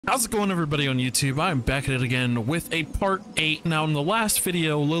How's it going, everybody on YouTube? I'm back at it again with a part 8. Now, in the last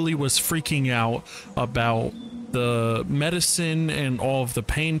video, Lily was freaking out about the medicine and all of the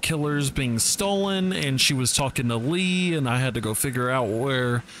painkillers being stolen, and she was talking to Lee, and I had to go figure out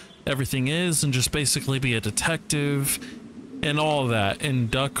where everything is and just basically be a detective and all of that. And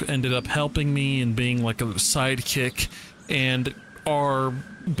Duck ended up helping me and being like a sidekick, and our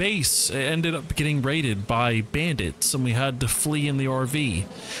base ended up getting raided by bandits and we had to flee in the RV.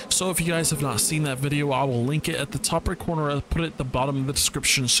 So if you guys have not seen that video, I will link it at the top right corner. I'll put it at the bottom of the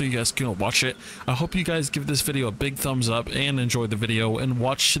description so you guys can watch it. I hope you guys give this video a big thumbs up and enjoy the video and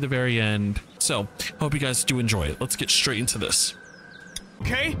watch to the very end. So hope you guys do enjoy it. Let's get straight into this.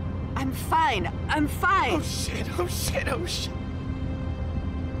 Okay? I'm fine. I'm fine. Oh shit, oh shit, oh shit.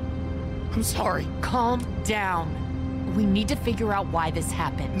 I'm sorry. Calm down. We need to figure out why this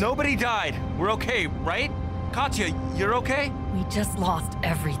happened. Nobody died. We're okay, right? Katya, you're okay? We just lost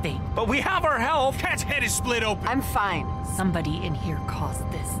everything. But we have our health. Cat's head is split open. I'm fine. Somebody in here caused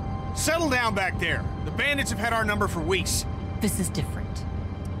this. Settle down back there. The bandits have had our number for weeks. This is different.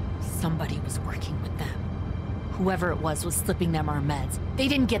 Somebody was working with them. Whoever it was slipping them our meds. They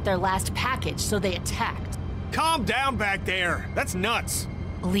didn't get their last package, so they attacked. Calm down back there. That's nuts.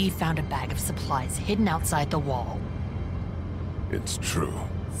 Lee found a bag of supplies hidden outside the wall. It's true.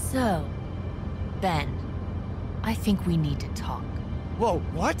 So, Ben, I think we need to talk. Whoa,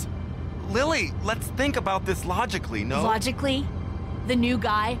 what? Lily, let's think about this logically, no? Logically? The new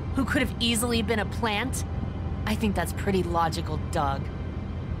guy, who could have easily been a plant? I think that's pretty logical, Doug.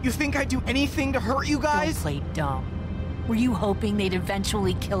 You think I'd do anything to hurt you guys? Don't play dumb. Were you hoping they'd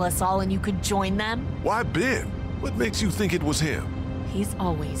eventually kill us all and you could join them? Why Ben? What makes you think it was him? He's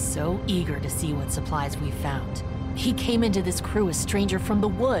always so eager to see what supplies we found. He came into this crew a stranger from the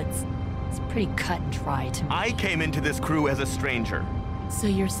woods. It's pretty cut and dry to me. I came into this crew as a stranger. So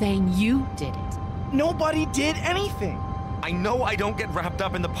you're saying you did it? Nobody did anything. I know I don't get wrapped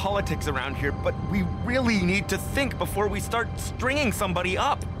up in the politics around here, but we really need to think before we start stringing somebody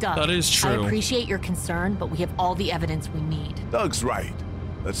up. Doug, That is true. I appreciate your concern, but we have all the evidence we need. Doug's right.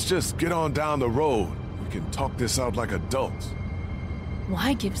 Let's just get on down the road. We can talk this out like adults.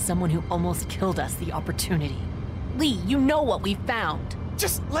 Why give someone who almost killed us the opportunity? Lee, you know what we found.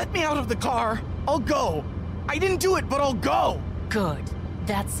 Just let me out of the car. I'll go. I didn't do it, but I'll go. Good.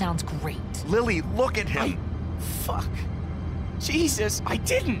 That sounds great. Lily, look at him. Fuck. Jesus, I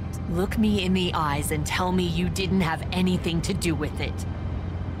didn't. Look me in the eyes and tell me you didn't have anything to do with it.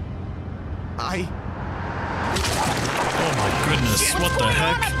 Oh my goodness, what the What's going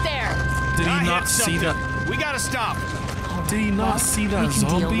on heck? up there? Did I he had not see something. that? We gotta stop. Did he not see that we can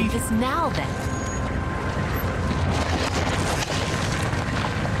deal zombie? with this now then.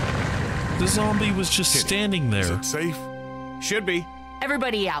 The zombie was just standing Is there. it safe? Should be.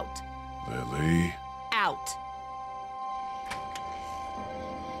 Everybody out. Lily. Out.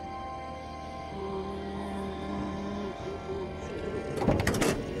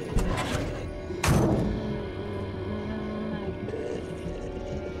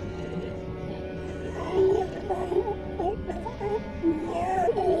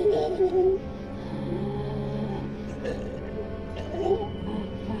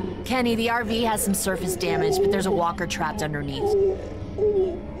 Kenny, the RV has some surface damage, but there's a walker trapped underneath.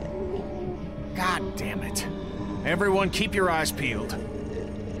 God damn it. Everyone keep your eyes peeled.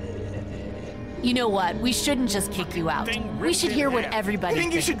 You know what? We shouldn't just kick you out. We should hear what everybody I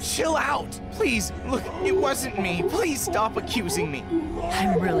think you thinks. should chill out. Please, look, it wasn't me. Please stop accusing me.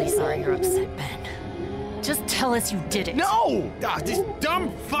 I'm really sorry you're upset, Ben. Just tell us you did it. No! This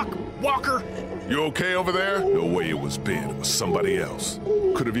dumb fuck Walker. You okay over there? No way it was Ben. It was somebody else.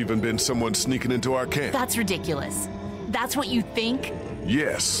 Could have even been someone sneaking into our camp. That's ridiculous. That's what you think?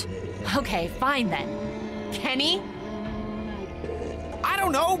 Yes. Okay, fine then. Kenny? I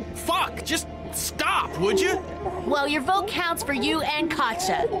don't know. Fuck. Just stop, would you? Well, your vote counts for you and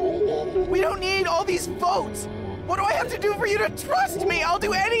Katya. We don't need all these votes. What do I have to do for you to trust me? I'll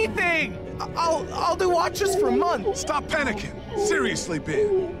do anything. I'll do watches for months. Stop panicking. Seriously,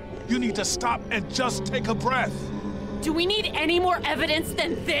 Ben. You need to stop and just take a breath. Do we need any more evidence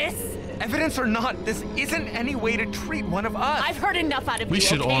than this? Evidence or not, this isn't any way to treat one of us. I've heard enough out of you, We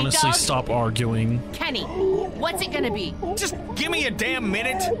should okay, honestly Doug? stop arguing. Kenny, what's it gonna be? Just give me a damn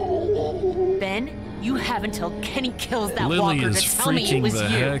minute. Ben, you have until Kenny kills that Lily walker is to tell me it freaking was the you.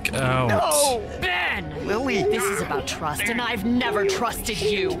 heck out. No! Ben! Lily! This is about trust, and I've never trusted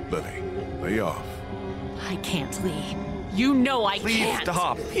you. Lily, lay off. I can't, Lee. You know I Please can't.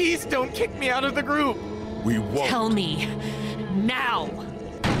 stop. Please don't kick me out of the group. We won't. Tell me. Now.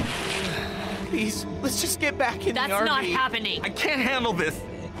 Please, let's just get back in That's the RV. not happening. I can't handle this.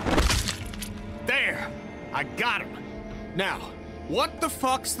 There! I got him. Now, what the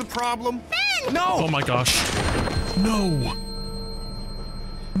fuck's the problem? Ben! No! Oh my gosh. No!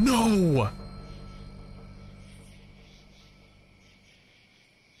 No!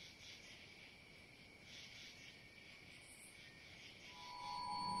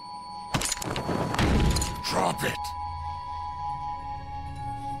 Drop it!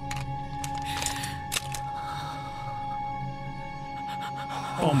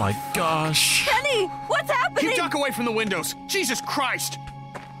 Oh my gosh. Penny! What's happening? Keep duck away from the windows! Jesus Christ!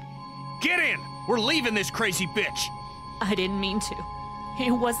 Get in! We're leaving this crazy bitch! I didn't mean to.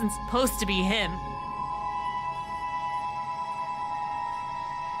 It wasn't supposed to be him.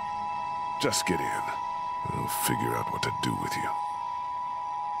 Just get in. I'll figure out what to do with you.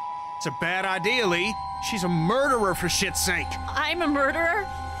 It's a bad idea, Lee. She's a murderer, for shit's sake. I'm a murderer?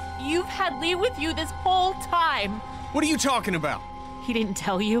 You've had Lee with you this whole time. What are you talking about? He didn't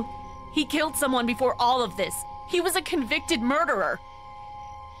tell you. He killed someone before all of this. He was a convicted murderer.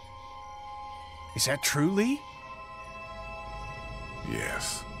 Is that true, Lee?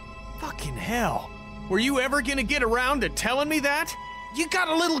 Yes. Fucking hell. Were you ever gonna get around to telling me that? You got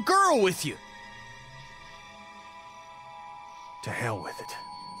a little girl with you. To hell with it.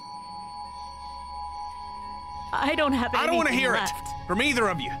 I don't have anything I don't want to hear left. it from either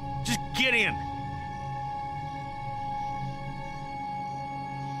of you. Just get in.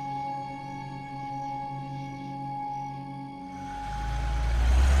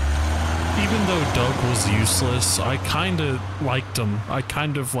 Even though Doug was useless, I kinda liked him. I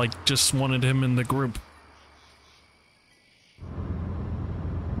kind of like just wanted him in the group.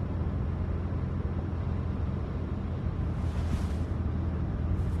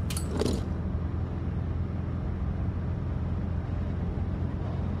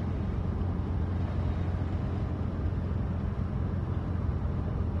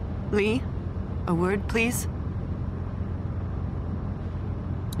 Lee, a word, please?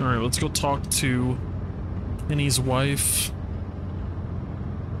 Alright, let's go talk to Penny's wife.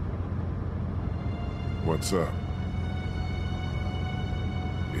 What's up?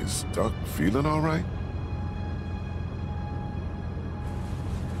 Is Duck feeling all right?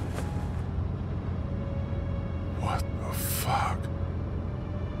 What the fuck?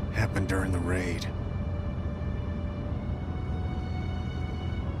 Happened during the raid.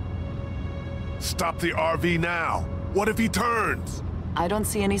 Stop the RV now! What if he turns? I don't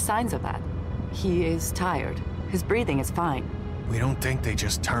see any signs of that. He is tired. His breathing is fine. We don't think they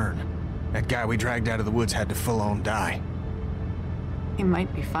just turn. That guy we dragged out of the woods had to full-on die. He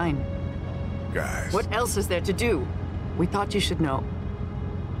might be fine. Guys. What else is there to do? We thought you should know.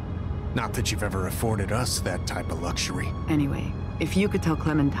 Not that you've ever afforded us that type of luxury. Anyway, if you could tell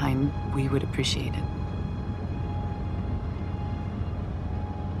Clementine, we would appreciate it.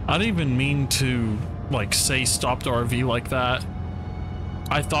 I didn't even mean to, like, say stop the RV like that.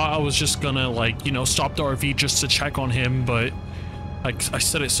 I thought I was just gonna, like, you know, stop the RV just to check on him, but like, I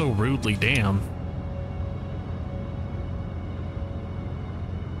said it so rudely, damn.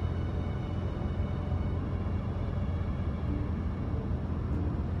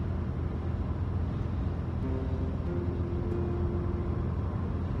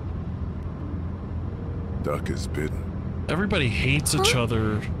 Duck is bitten. Everybody hates each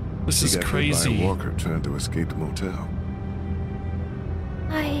other. This is He got hit crazy. by a walker trying to escape the motel.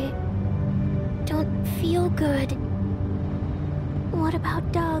 I don't feel good. What about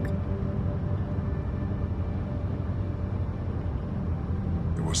Doug?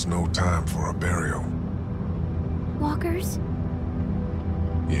 There was no time for a burial. Walkers?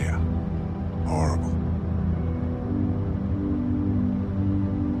 Yeah. Horrible.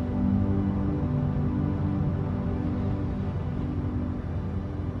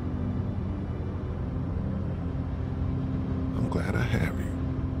 I'm glad I have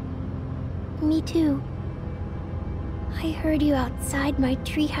you. Me too. I heard you outside my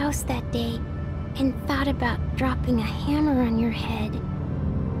treehouse that day and thought about dropping a hammer on your head.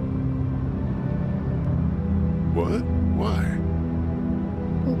 What? Why?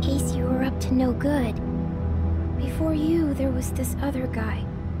 In case you were up to no good. Before you, there was this other guy.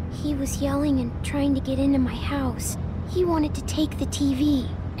 He was yelling and trying to get into my house. He wanted to take the TV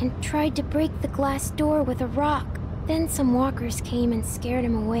and tried to break the glass door with a rock. Then some walkers came and scared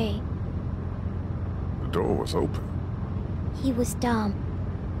him away. The door was open. He was dumb.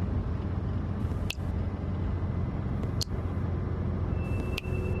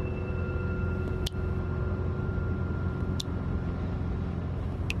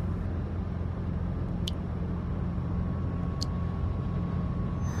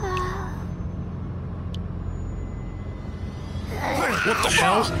 What the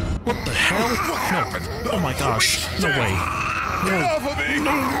hell? What the hell? No. Oh my gosh. No way.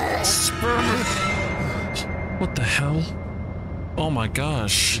 No. Spare me. What the hell? Oh my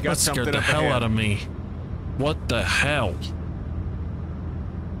gosh. That scared the hell out of me. What the hell?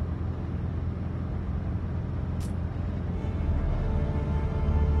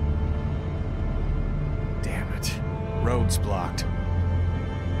 Damn it. Road's blocked.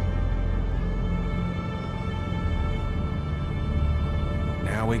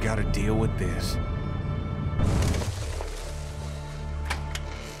 Now we gotta deal with this.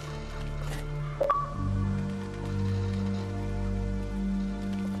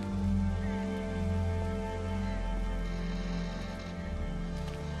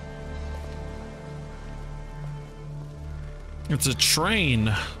 It's a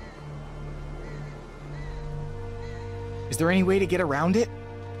train. Is there any way to get around it?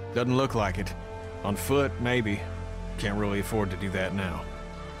 Doesn't look like it. On foot, maybe. Can't really afford to do that now.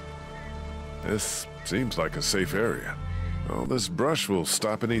 This seems like a safe area. All this brush will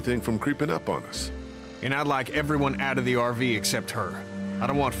stop anything from creeping up on us. And I'd like everyone out of the RV except her. I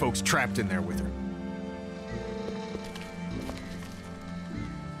don't want folks trapped in there with her.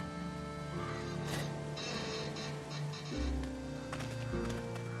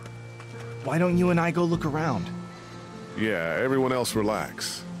 Why don't you and I go look around? Yeah, everyone else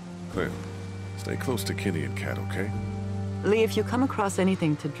relax. Clem, stay close to Kenny and Kat, okay? Lee, if you come across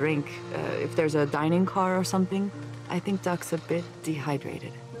anything to drink, if there's a dining car or something, I think Duck's a bit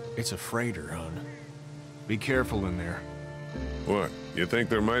dehydrated. It's a freighter, hon. Be careful in there. What? You think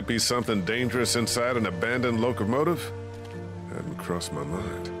there might be something dangerous inside an abandoned locomotive? Hadn't crossed my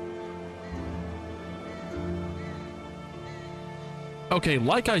mind. Okay,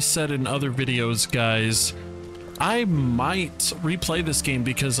 like I said in other videos, guys, I might replay this game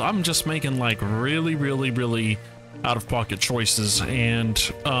because I'm just making like really out-of-pocket choices,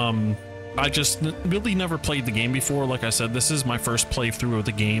 and I just really never played the game before. Like I said, this is my first playthrough of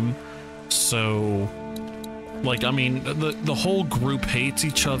the game, so like, I mean, the whole group hates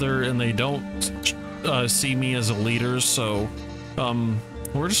each other and they don't see me as a leader, so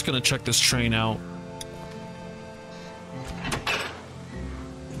we're just gonna check this train out.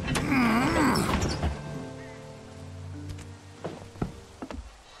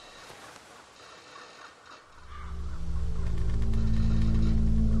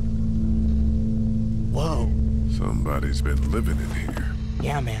 Somebody's been living in here.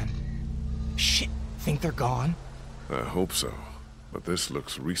 Yeah, man. Shit, think they're gone? I hope so, but this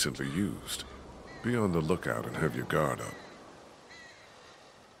looks recently used. Be on the lookout and have your guard up.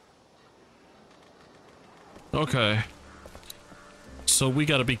 Okay. So we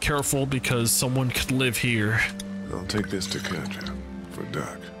gotta be careful because someone could live here. I'll take this to Katja for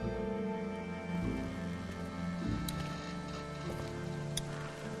Duck.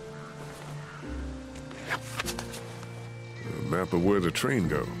 Map of where the train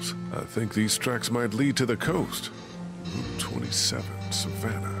goes. I think these tracks might lead to the coast. Route 27,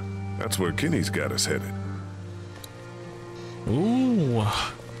 Savannah. That's where Kenny's got us headed. Ooh,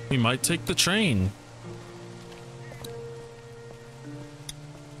 we might take the train.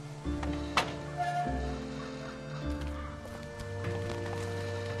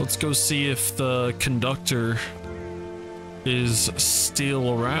 Let's go see if the conductor is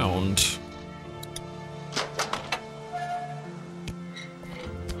still around.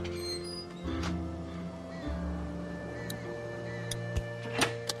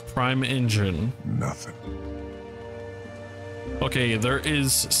 Prime engine. Nothing. Okay, there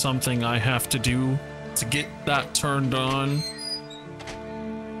is something I have to do to get that turned on.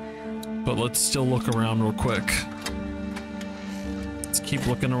 But let's still look around real quick. Let's keep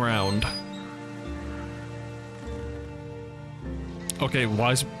looking around. Okay,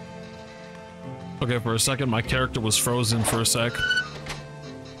 okay, for a second my character was frozen for a sec.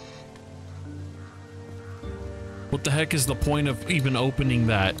 What the heck is the point of even opening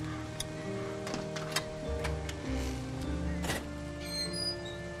that?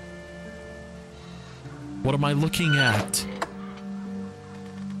 What am I looking at?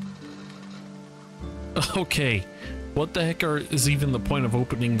 Okay, what the heck is even the point of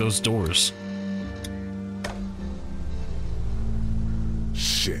opening those doors?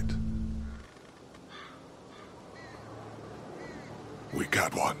 Shit. We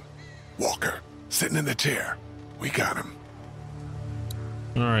got one. Walker, sitting in the chair. We got him.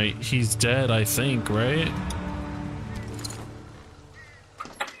 Alright, he's dead, I think, right?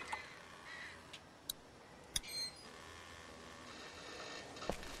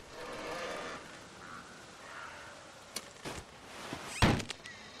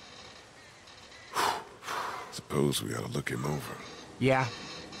 Suppose we ought to look him over. Yeah.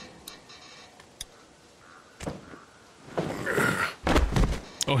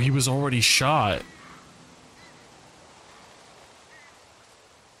 Oh, he was already shot.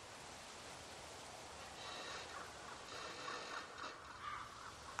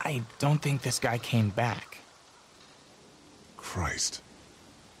 I don't think this guy came back. Christ.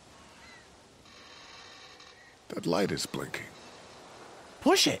 That light is blinking.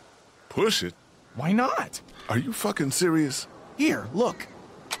 Push it. Push it? Why not? Are you fucking serious? Here, look.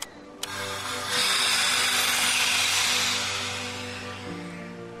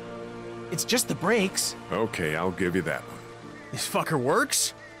 It's just the brakes. Okay, I'll give you that one. This fucker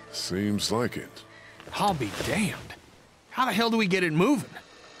works? Seems like it. I'll be damned. How the hell do we get it moving?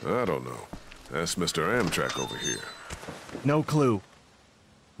 I don't know. Ask Mr. Amtrak over here. No clue.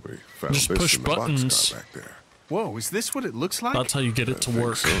 We found Just this push in the buttons. boxcar back there. Whoa, is this what it looks like? That's how you get it to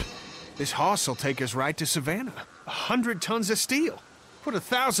work. So. This hoss will take us right to Savannah. 100 tons of steel. Put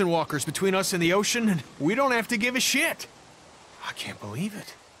 1,000 walkers between us and the ocean, and we don't have to give a shit. I can't believe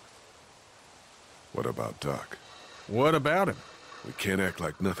it. What about Doc? What about him? We can't act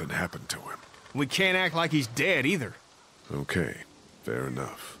like nothing happened to him. We can't act like he's dead either. Okay, fair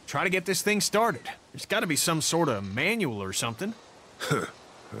enough. Try to get this thing started. There's got to be some sort of manual or something. I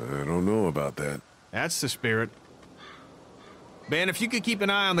don't know about that. That's the spirit. Ben, if you could keep an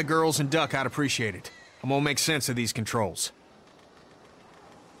eye on the girls and Duck, I'd appreciate it. I'm gonna make sense of these controls.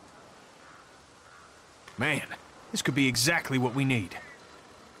 Man, this could be exactly what we need.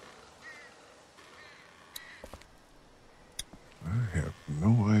 I have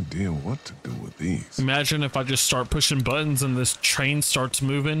no idea what to do with these. Imagine if I just start pushing buttons and this train starts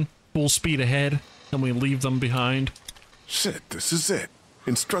moving full speed ahead and we leave them behind. Shit, this is it.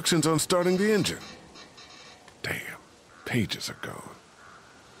 Instructions on starting the engine. Damn, pages are gone.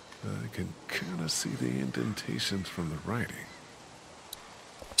 I can kind of see the indentations from the writing.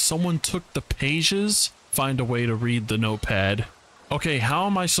 Someone took the pages. Find a way to read the notepad. Okay, how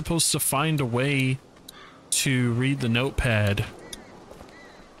am I supposed to find a way to read the notepad?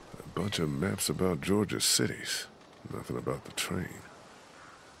 A bunch of maps about Georgia's cities. Nothing about the train.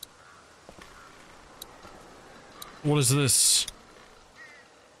 What is this?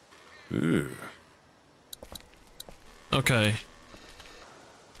 Ew. Okay.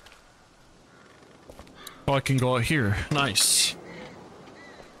 Oh, I can go out here. Nice.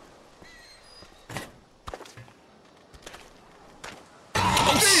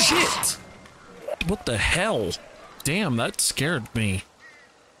 Oh, shit! What the hell? Damn, that scared me.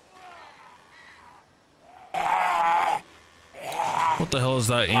 What the hell is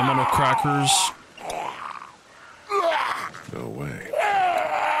that? Animal crackers? No way.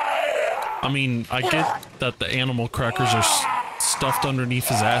 I mean, I get that the animal crackers are stuffed underneath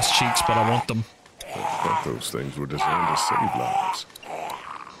his ass cheeks, but I want them. I thought those things were designed to save lives.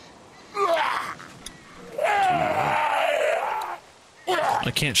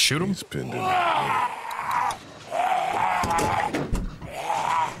 I can't shoot him? He's pinned in there.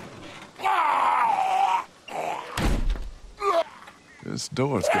 This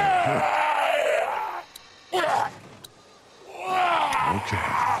door's gonna hurt. Okay,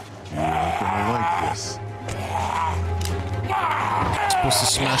 you are gonna like this. Supposed to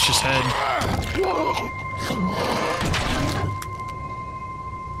smash his head.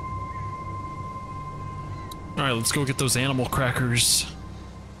 Alright, let's go get those animal crackers.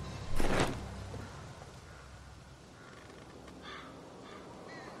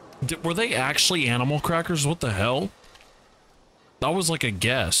 Were they actually animal crackers? What the hell? That was like a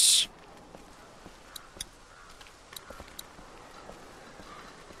guess.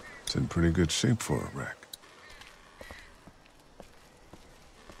 It's in pretty good shape for a wreck.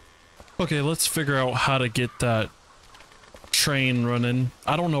 Okay, let's figure out how to get that train running.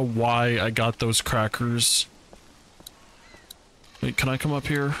 I don't know why I got those crackers. Wait, can I come up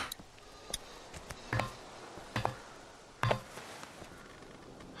here?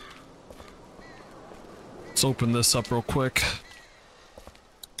 Let's open this up real quick.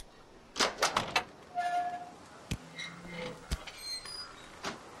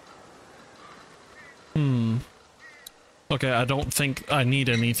 Okay, I don't think I need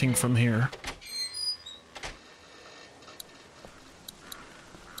anything from here.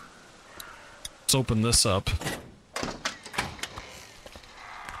 Let's open this up.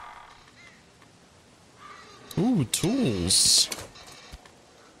 Ooh, tools.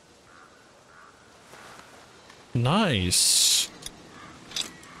 Nice.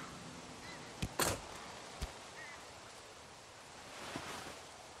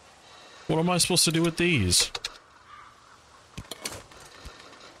 What am I supposed to do with these?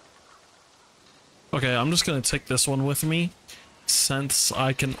 Okay, I'm just gonna take this one with me. since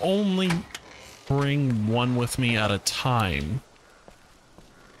I can only bring one with me at a time.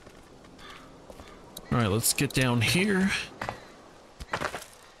 All right, let's get down here.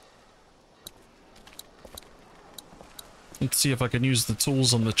 Let's see if I can use the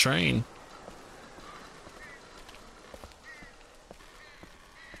tools on the train.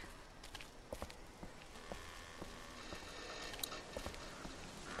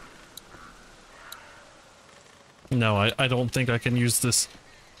 No, I don't think I can use this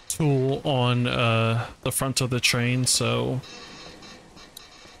tool on the front of the train, so...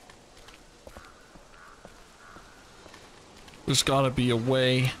 There's gotta be a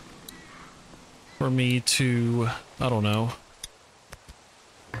way for me to... I don't know.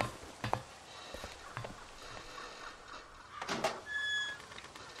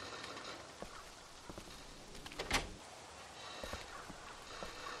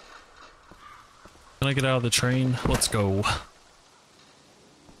 Can I get out of the train? Let's go.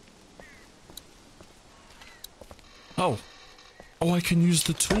 Oh. Oh, I can use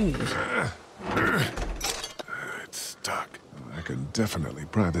the tool. It's stuck. I can definitely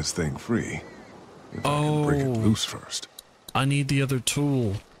pry this thing free. If I can break it loose first. I need the other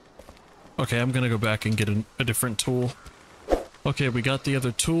tool. Okay, I'm gonna go back and get a different tool. Okay, we got the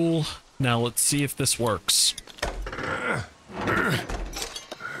other tool. Now let's see if this works.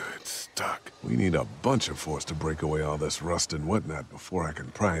 It's stuck. We need a bunch of force to break away all this rust and whatnot before I can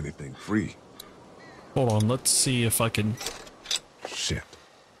pry anything free. Hold on, let's see if I can... Shit.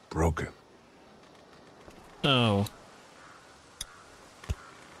 Broken. Oh.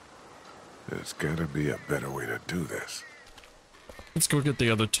 There's gotta be a better way to do this. Let's go get the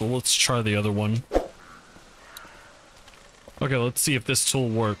other tool. Let's try the other one. Okay, let's see if this tool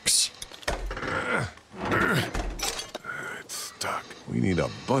works. It's stuck. We need a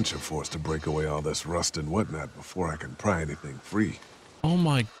bunch of force to break away all this rust and whatnot before I can pry anything free. Oh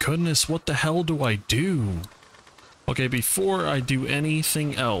my goodness, what the hell do I do? Okay, before I do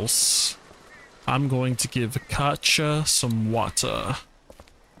anything else, I'm going to give Katja some water.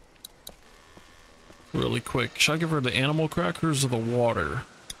 Really quick. Should I give her the animal crackers or the water?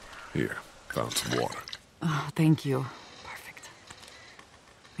 Here, found some water. Oh, thank you. Perfect.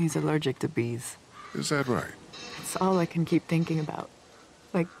 He's allergic to bees. Is that right? It's all I can keep thinking about.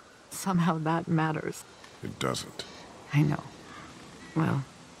 Like, somehow that matters. It doesn't. I know. Well,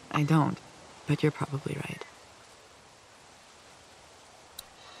 I don't, but you're probably right.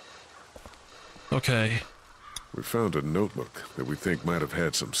 Okay. We found a notebook that we think might have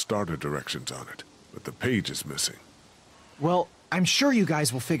had some starter directions on it, but the page is missing. Well, I'm sure you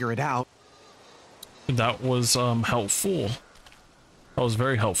guys will figure it out. That was helpful. That was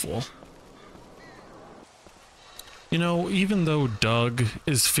very helpful. You know, even though Doug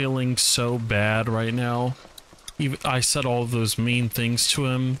is feeling so bad right now, I said all of those mean things to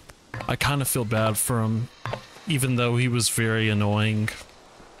him, I kind of feel bad for him, even though he was very annoying.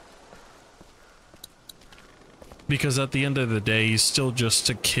 Because at the end of the day, he's still just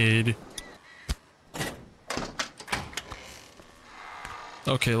a kid.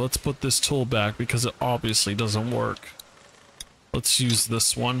 Okay, let's put this tool back because it obviously doesn't work. Let's use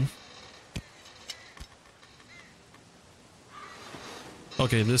this one.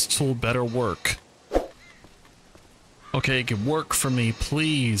 Okay, this tool better work. Okay, it can work for me,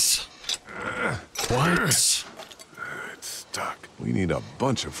 please. What? It's stuck. We need a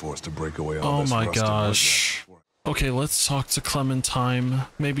bunch of force to break away all this rust. Oh my gosh. gosh. Okay, let's talk to Clementine.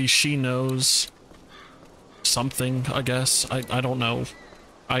 Maybe she knows something, I guess. I don't know.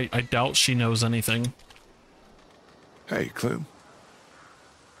 I doubt she knows anything. Hey, Clem.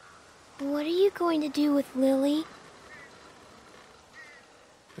 What are you going to do with Lily?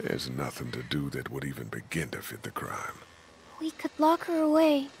 There's nothing to do that would even begin to fit the crime. We could lock her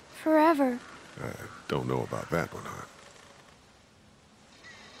away forever. I don't know about that one, hon.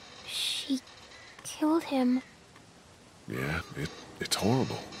 She killed him. Yeah, it's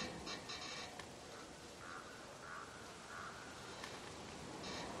horrible.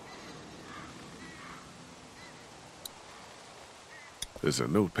 There's a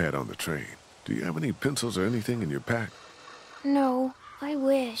notepad on the train. Do you have any pencils or anything in your pack? No, I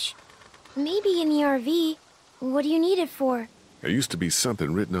wish. Maybe in the RV. What do you need it for? There used to be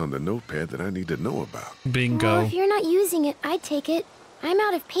something written on the notepad that I need to know about. Bingo. Well, if you're not using it, I'd take it. I'm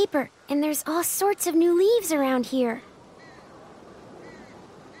out of paper, and there's all sorts of new leaves around here.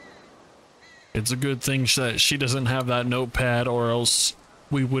 It's a good thing that she doesn't have that notepad, or else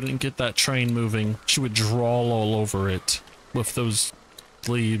we wouldn't get that train moving. She would draw all over it with those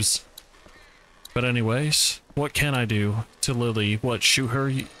leaves. But anyways, what can I do to Lily? What, shoot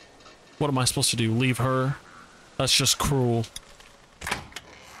her? What am I supposed to do? Leave her? That's just cruel.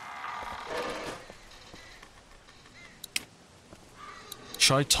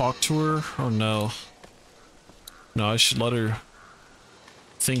 Should I talk to her or no? No, I should let her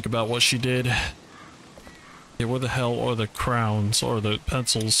think about what she did. Yeah, where the hell are the crowns or the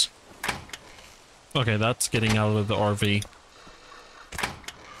pencils? Okay, that's getting out of the RV.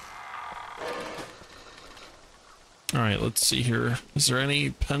 Alright, let's see here. Is there any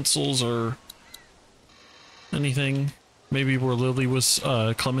pencils or anything? Maybe where Lily was,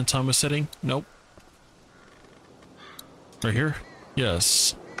 Clementine was sitting? Nope. Right here?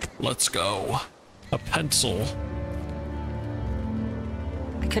 Yes. Let's go. A pencil.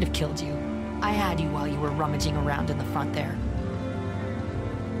 I could have killed you. I had you while you were rummaging around in the front there.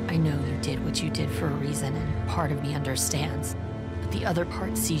 I know you did what you did for a reason, and part of me understands. But the other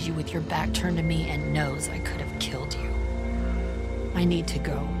part sees you with your back turned to me and knows I could have killed you. I need to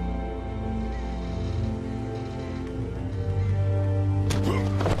go.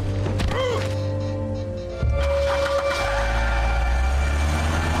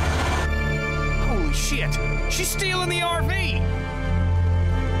 Holy shit! She's stealing the RV!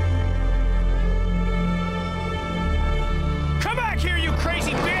 Come back here, you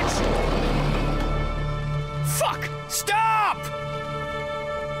crazy bitch! Fuck! Stop!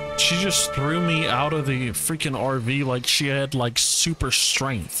 She just threw me out of the freaking RV like she had like super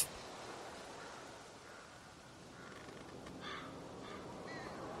strength.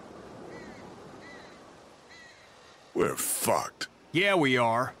 We're fucked. Yeah, we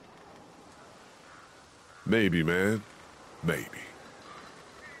are. Maybe, man. Maybe.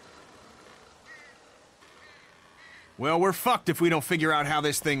 Well, we're fucked if we don't figure out how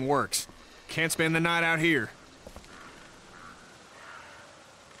this thing works. Can't spend the night out here.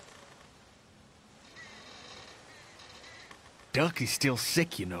 Duck is still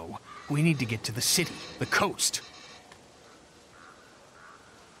sick, you know. We need to get to the city, the coast.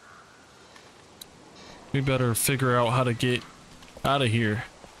 We better figure out how to get out of here.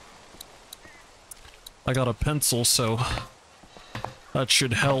 I got a pencil, so that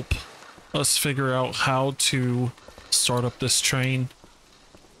should help us figure out how to start up this train.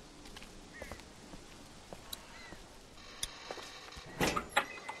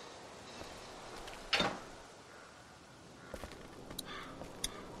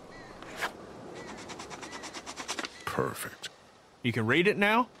 Perfect. You can read it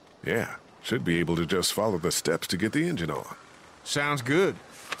now? Yeah. Should be able to just follow the steps to get the engine on. Sounds good.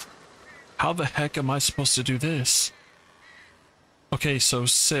 How the heck am I supposed to do this? Okay, so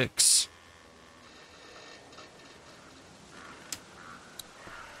 6.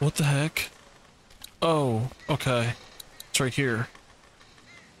 What the heck? Oh, okay. It's right here.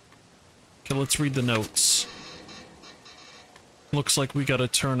 Okay, let's read the notes. Looks like we gotta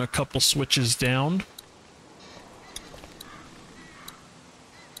turn a couple switches down.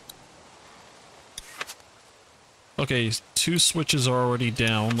 Okay, 2 switches are already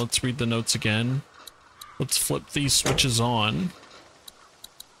down. Let's read the notes again. Let's flip these switches on.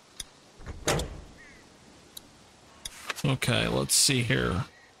 Okay, let's see here.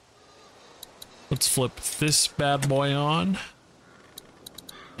 Let's flip this bad boy on.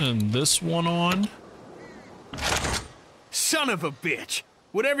 And this one on. Son of a bitch!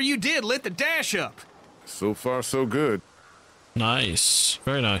 Whatever you did lit the dash up! So far, so good. Nice.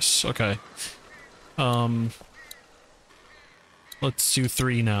 Very nice. Okay. Let's do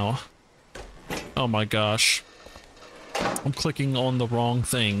 3 now. Oh my gosh. I'm clicking on the wrong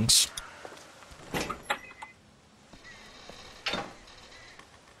things.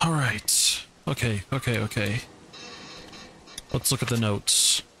 Alright. Okay. Let's look at the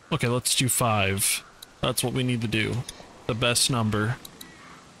notes. Okay, let's do 5. That's what we need to do. The best number.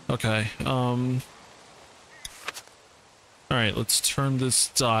 Okay, alright, let's turn this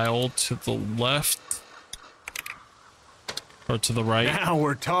dial to the left. Or to the right. Now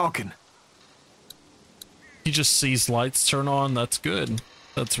we're talking. He just sees lights turn on. That's good.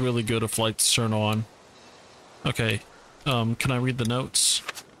 That's really good if lights turn on. Okay, can I read the notes?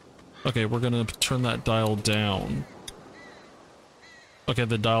 Okay, we're gonna turn that dial down. Okay,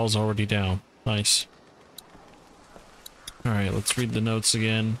 the dial's already down. Nice. Alright, let's read the notes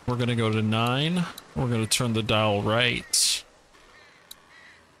again. We're gonna go to 9. We're gonna turn the dial right.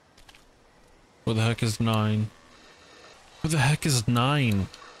 Where the heck is 9? Where the heck is 9?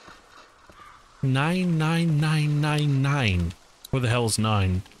 99999. Where the hell is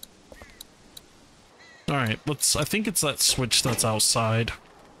 9? Alright, I think it's that switch that's outside.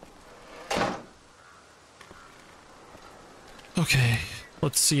 Okay,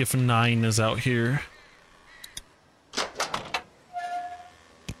 let's see if 9 is out here.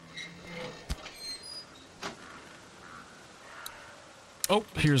 Oh,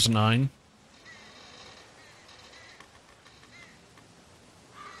 here's 9.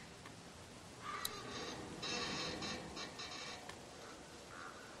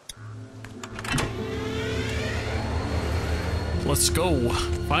 let's go.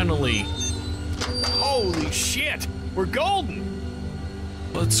 Finally. Holy shit! We're golden!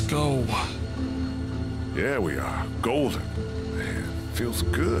 Let's go. Yeah, we are. Golden. Man, feels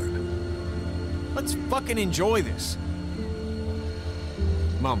good. Let's fucking enjoy this.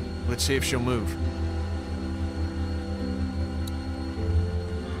 Mom, let's see if she'll move.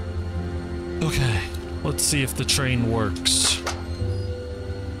 Okay, let's see if the train works.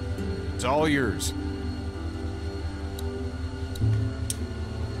 It's all yours.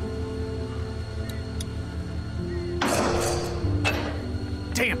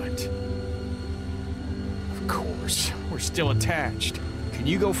 Damn it! Of course, we're still attached. Can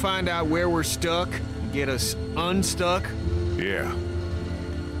you go find out where we're stuck and get us unstuck? Yeah.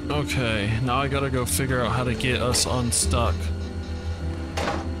 Okay, now I gotta go figure out how to get us unstuck.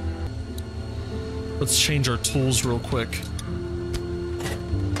 Let's change our tools real quick.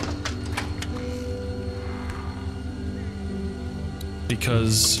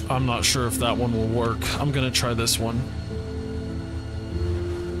 Because I'm not sure if that one will work. I'm gonna try this one.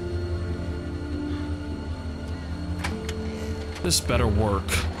 This better work.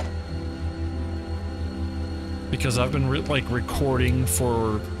 Because I've been recording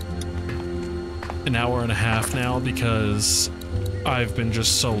for an hour and a half now because I've been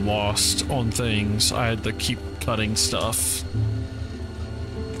just so lost on things. I had to keep cutting stuff.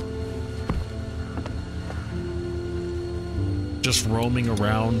 Just roaming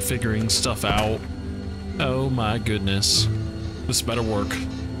around, figuring stuff out. Oh my goodness. This better work.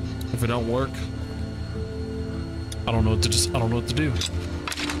 If it don't work, I don't know what to do.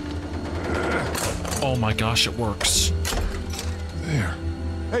 Oh my gosh, it works. There.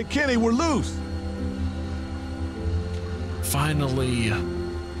 Hey, Kenny, we're loose. Finally.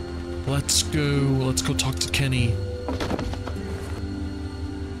 Let's go talk to Kenny.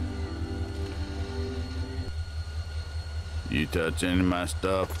 You touch any of my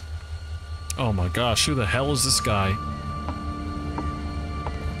stuff? Oh my gosh, who the hell is this guy?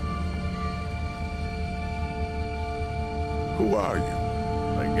 Who are you?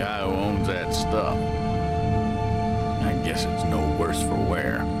 The guy who owns that stuff. I guess it's no worse for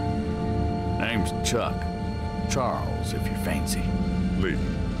wear. Name's Chuck. Charles, if you fancy. Lee.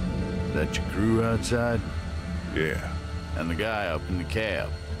 That your crew outside? Yeah. And the guy up in the cab?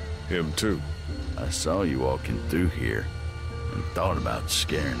 Him too. I saw you walking through here and thought about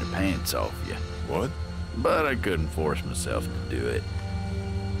scaring the pants off you. What? But I couldn't force myself to do it.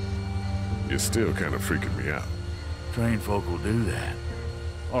 You're still kind of freaking me out. Trained folk will do that.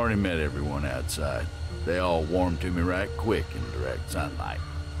 Already met everyone outside. They all warmed to me right quick in direct sunlight.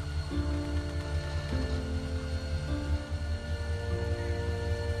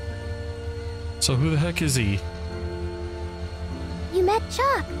 So who the heck is he? You met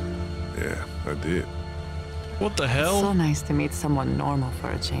Chuck. Yeah, I did. What the hell? So nice to meet someone normal for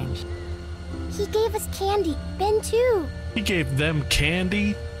a change. He gave us candy. Ben too. He gave them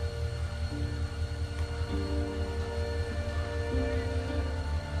candy?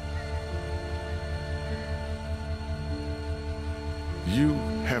 You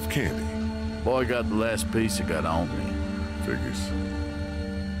have candy. Boy got the last piece he got on me. Figures.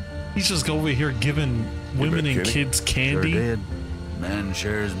 He's just over here giving women and Kenny? kids Sure candy? did. Man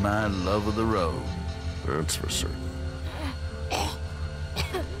shares my love of the road. That's for certain.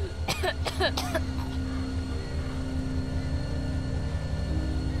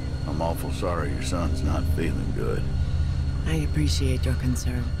 I'm awful sorry your son's not feeling good. I appreciate your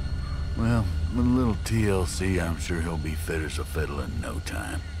concern. Well, with a little TLC, I'm sure he'll be fit as a fiddle in no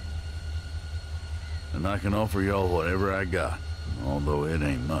time. And I can offer y'all whatever I got, although it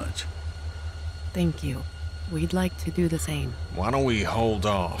ain't much. Thank you. We'd like to do the same. Why don't we hold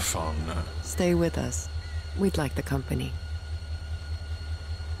off on... Stay with us. We'd like the company.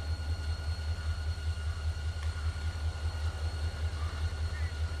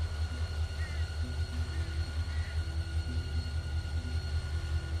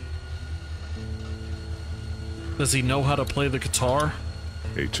 Does he know how to play the guitar?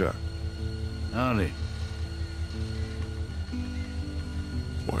 Hey, Chuck. Howdy.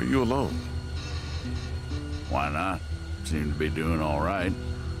 Why are you alone? Why not? Seem to be doing all right.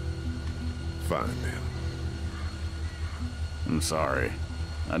 Fine, then. I'm sorry.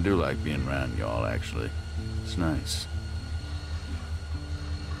 I do like being around y'all, actually. It's nice.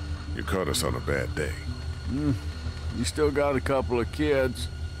 You caught us on a bad day. You still got a couple of kids,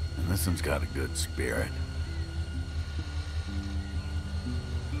 and this one's got a good spirit.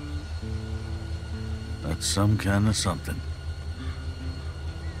 That's some kind of something.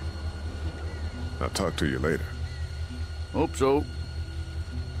 I'll talk to you later. Hope so.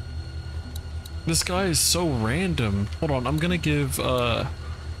 This guy is so random. Hold on, I'm gonna give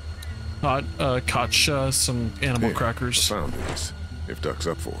Katja some animal Here, crackers. I found these, if Duck's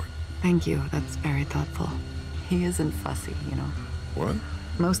up for it. Thank you. That's very thoughtful. He isn't fussy, you know. What?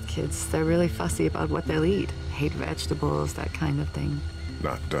 Most kids, they're really fussy about what they'll eat. Hate vegetables, that kind of thing.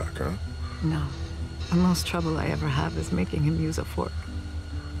 Not Duck, huh? No. The most trouble I ever have is making him use a fork.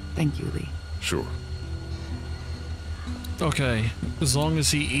 Thank you, Lee. Sure. Okay, as long as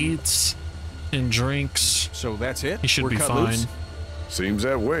he eats and drinks, So that's it? he should We're be cut fine. loose? Seems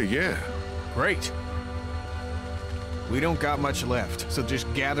that way, yeah. Great. We don't got much left, so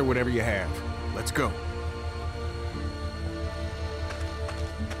just gather whatever you have. Let's go.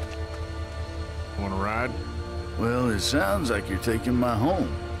 Want to ride? Well, it sounds like you're taking my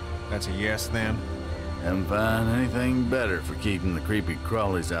home. That's a yes, then. Haven't found anything better for keeping the creepy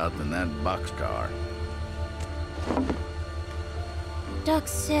crawlies out than that boxcar.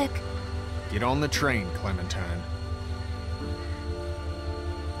 Duck's sick. Get on the train, Clementine.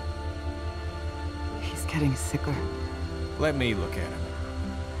 He's getting sicker. Let me look at him.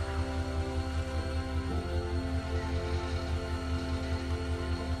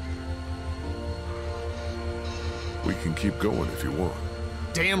 We can keep going if you want.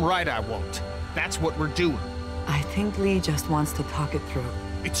 Damn right I won't. That's what we're doing. I think Lee just wants to talk it through.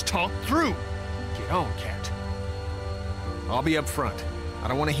 It's talked through. Get on, Cat. I'll be up front. I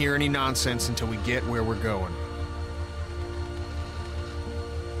don't want to hear any nonsense until we get where we're going.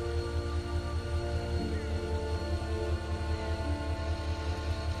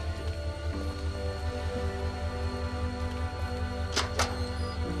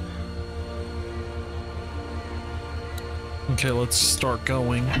 Okay, let's start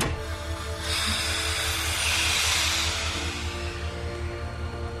going.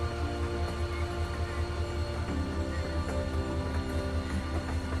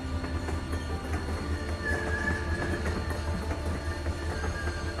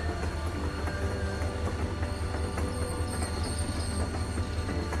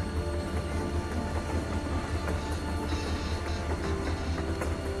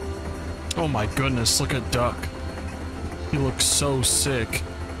 Oh my goodness, look at Duck. He looks so sick.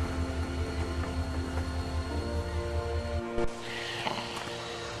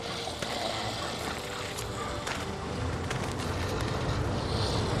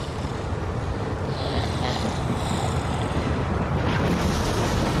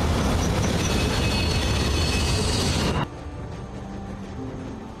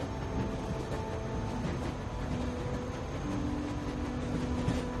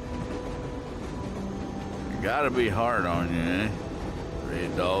 Gotta be hard on you, eh? 3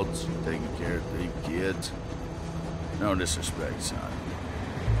 adults, taking care of 3 kids. No disrespect, son.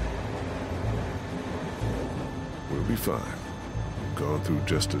 We'll be fine. We've gone through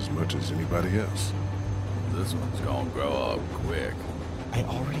just as much as anybody else. This one's gonna grow up quick. I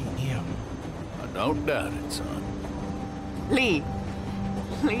already am. I don't doubt it, son. Lee!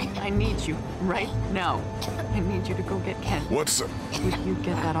 Lee, I need you right now. I need you to go get Ken. What's up? Would you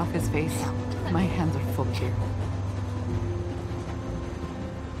get that off his face? My hands are full here.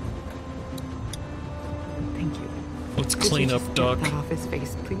 Thank you. Let's Could you clean up just Duck. Get that off his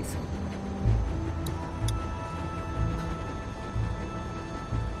face, please.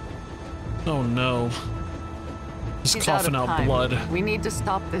 Oh no. He's He's coughing out of out time. blood. We need to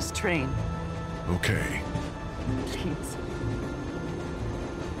stop this train. Okay. Please.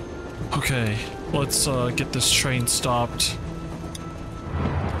 Okay, let's get this train stopped.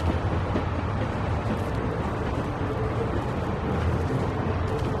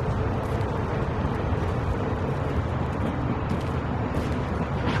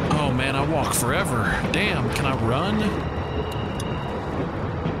 Oh man, I walk forever. Damn, can I run?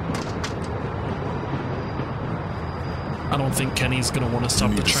 I don't think Kenny's gonna want to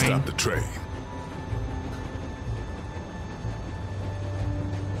stop We the need to train. stop the train.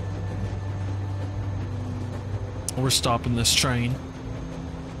 We're stopping this train.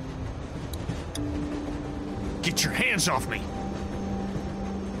 Get your hands off me!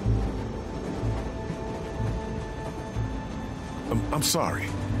 I'm sorry.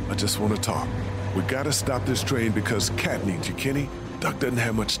 I just want to talk. We gotta stop this train because Cat needs you, Kenny. Duck doesn't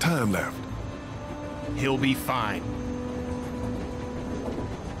have much time left. He'll be fine.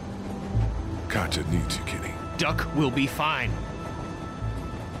 Katja needs you, Kenny. Duck will be fine.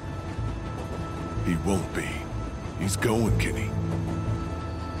 He won't be. He's going, Kenny.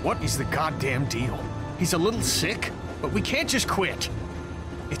 What is the goddamn deal? He's a little sick, but we can't just quit.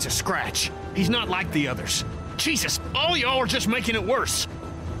 It's a scratch. He's not like the others. Jesus, all y'all are just making it worse.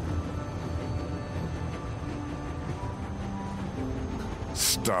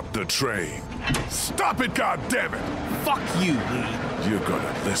 Stop the train. Stop it, goddammit! Fuck you, Lee. You're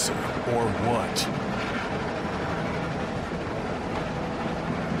gonna listen. Or what?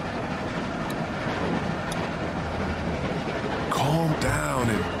 Calm down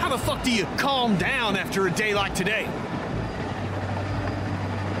and... How the fuck do you calm down after a day like today?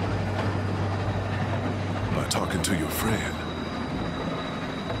 By talking to your friend.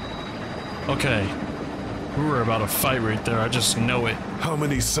 Okay. We were about to fight right there. I just know it. How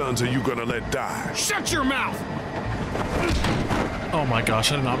many sons are you gonna let die? Shut your mouth! Oh my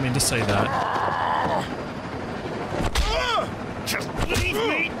gosh, I did not mean to say that. Just leave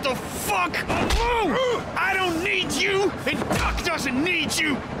me the fuck alone! I don't need you, and Duck doesn't need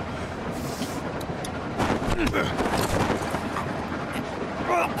you!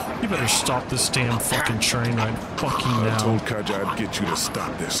 You better stop this damn fucking train right fucking I now. told Kaja I'd get you to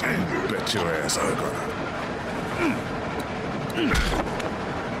stop this, and bet your ass I'm gonna.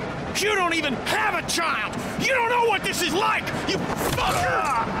 You don't even have a child! You don't know what this is like! You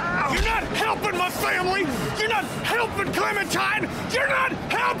fucker! You're not helping my family! You're not helping Clementine! You're not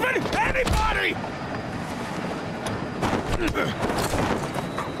helping anybody!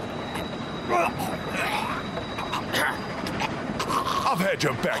 I've had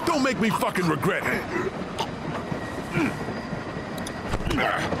your back. Don't make me fucking regret it.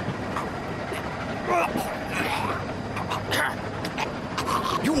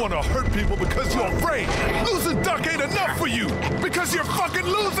 You want to hurt people because you're afraid. Losing Duck ain't enough for you. Because you fucking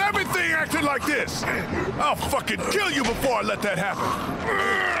lose everything acting like this. I'll fucking kill you before I let that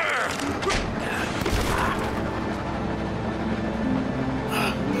happen.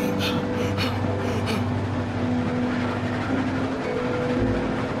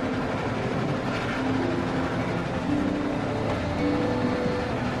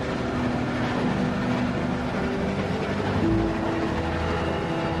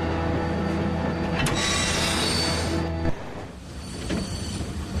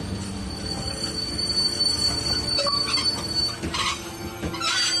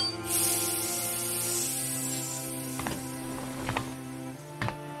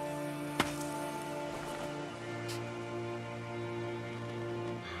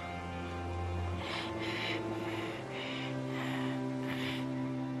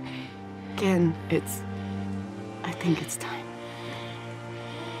 Again, I think it's time.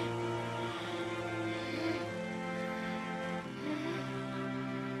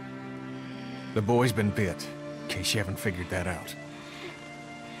 The boy's been bit, in case you haven't figured that out.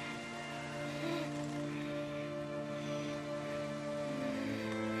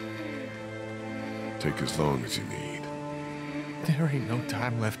 Take as long as you need. There ain't no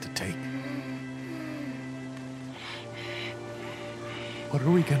time left to take. What are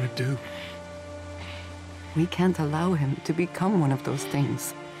we gonna do? We can't allow him to become one of those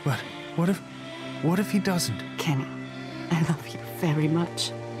things. But what if he doesn't? Kenny, I love you very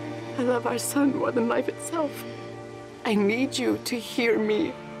much. I love our son more than life itself. I need you to hear me.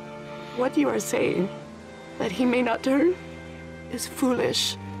 What you are saying, that he may not turn, is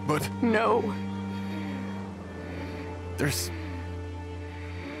foolish. But No. there's...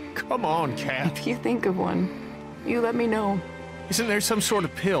 Come on, Kat. If you think of one, you let me know. Isn't there some sort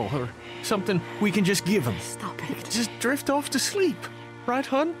of pill or something we can just give him? Stop it. Just drift off to sleep. Right,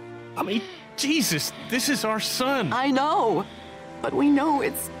 hun? I mean, Jesus, this is our son. I know, but we know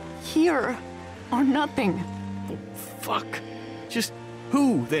it's here or nothing. Oh, fuck. Just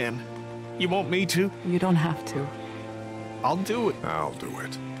who, then? You want me to? You don't have to. I'll do it. I'll do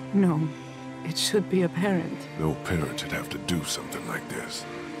it. No, it should be a parent. No parent should have to do something like this.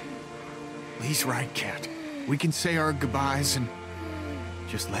 He's right, Kat. We can say our goodbyes and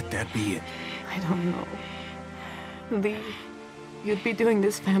just let that be it. I don't know. Lee, you'd be doing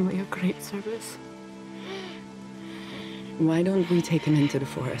this family a great service. Why don't we take him into the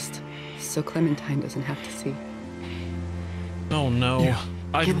forest, so Clementine doesn't have to see? Oh no. Yeah.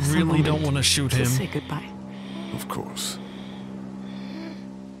 I Give us a really don't moment want to shoot to him. say goodbye. Of course.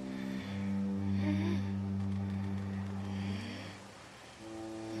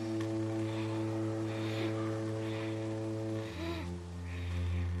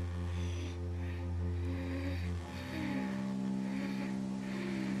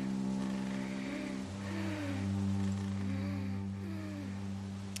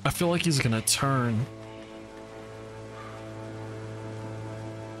 I feel like he's gonna turn.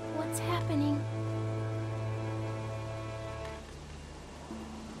 What's happening?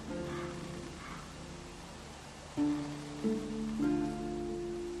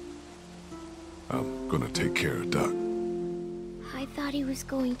 I'm gonna take care of Duck. I thought he was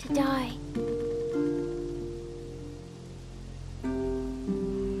going to die.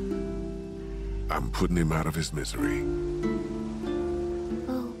 I'm putting him out of his misery.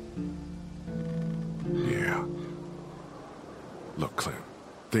 Oh. Yeah. Look, Clem,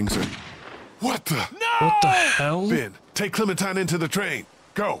 things are... What the? No! What the hell? Ben, take Clementine into the train.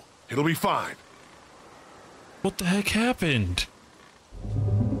 Go. It'll be fine. What the heck happened?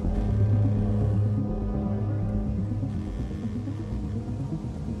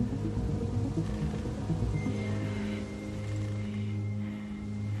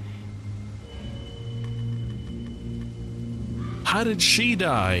 How did she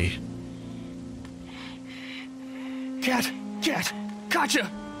die? Cat, gotcha!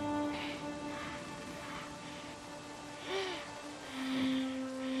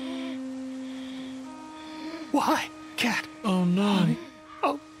 Why, Cat? Oh no.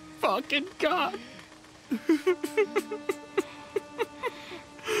 Oh, fucking God.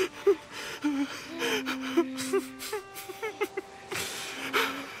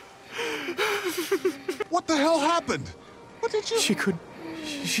 What the hell happened? What did you... She could...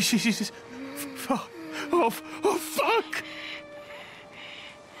 She's... Oh, fuck!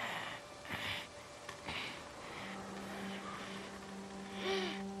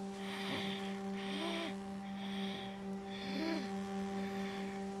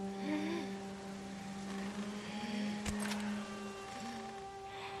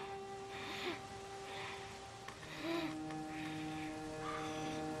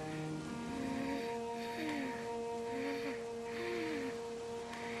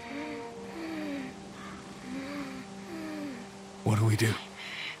 What do we do?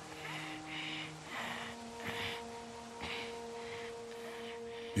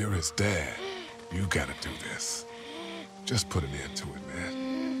 You're his dad. You gotta do this. Just put an end to it,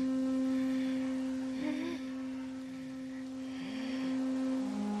 man.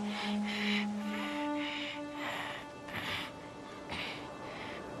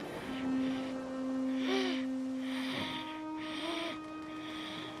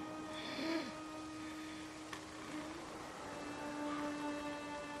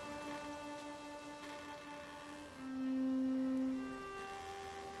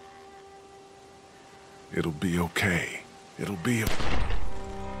 It'll be okay. It'll be...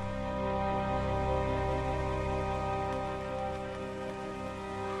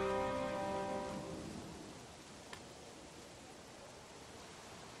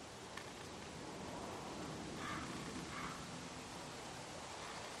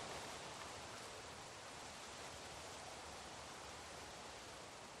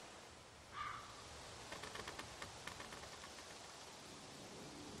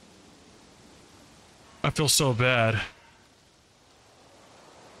 I feel so bad.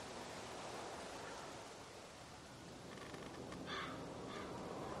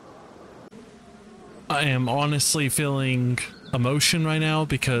 I am honestly feeling emotion right now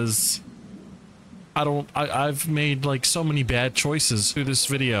because I've made like so many bad choices through this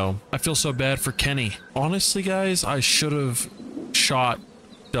video. I feel so bad for Kenny. Honestly, guys, I should have shot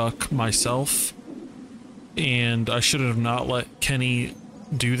Duck myself, and I should have not let Kenny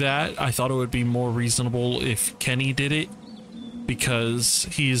do that. I thought it would be more reasonable if Kenny did it because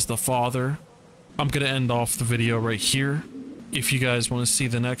he is the father. I'm gonna end off the video right here. If you guys want to see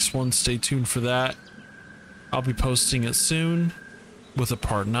the next one, stay tuned for that. I'll be posting it soon with a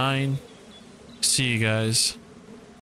part 9. See you guys.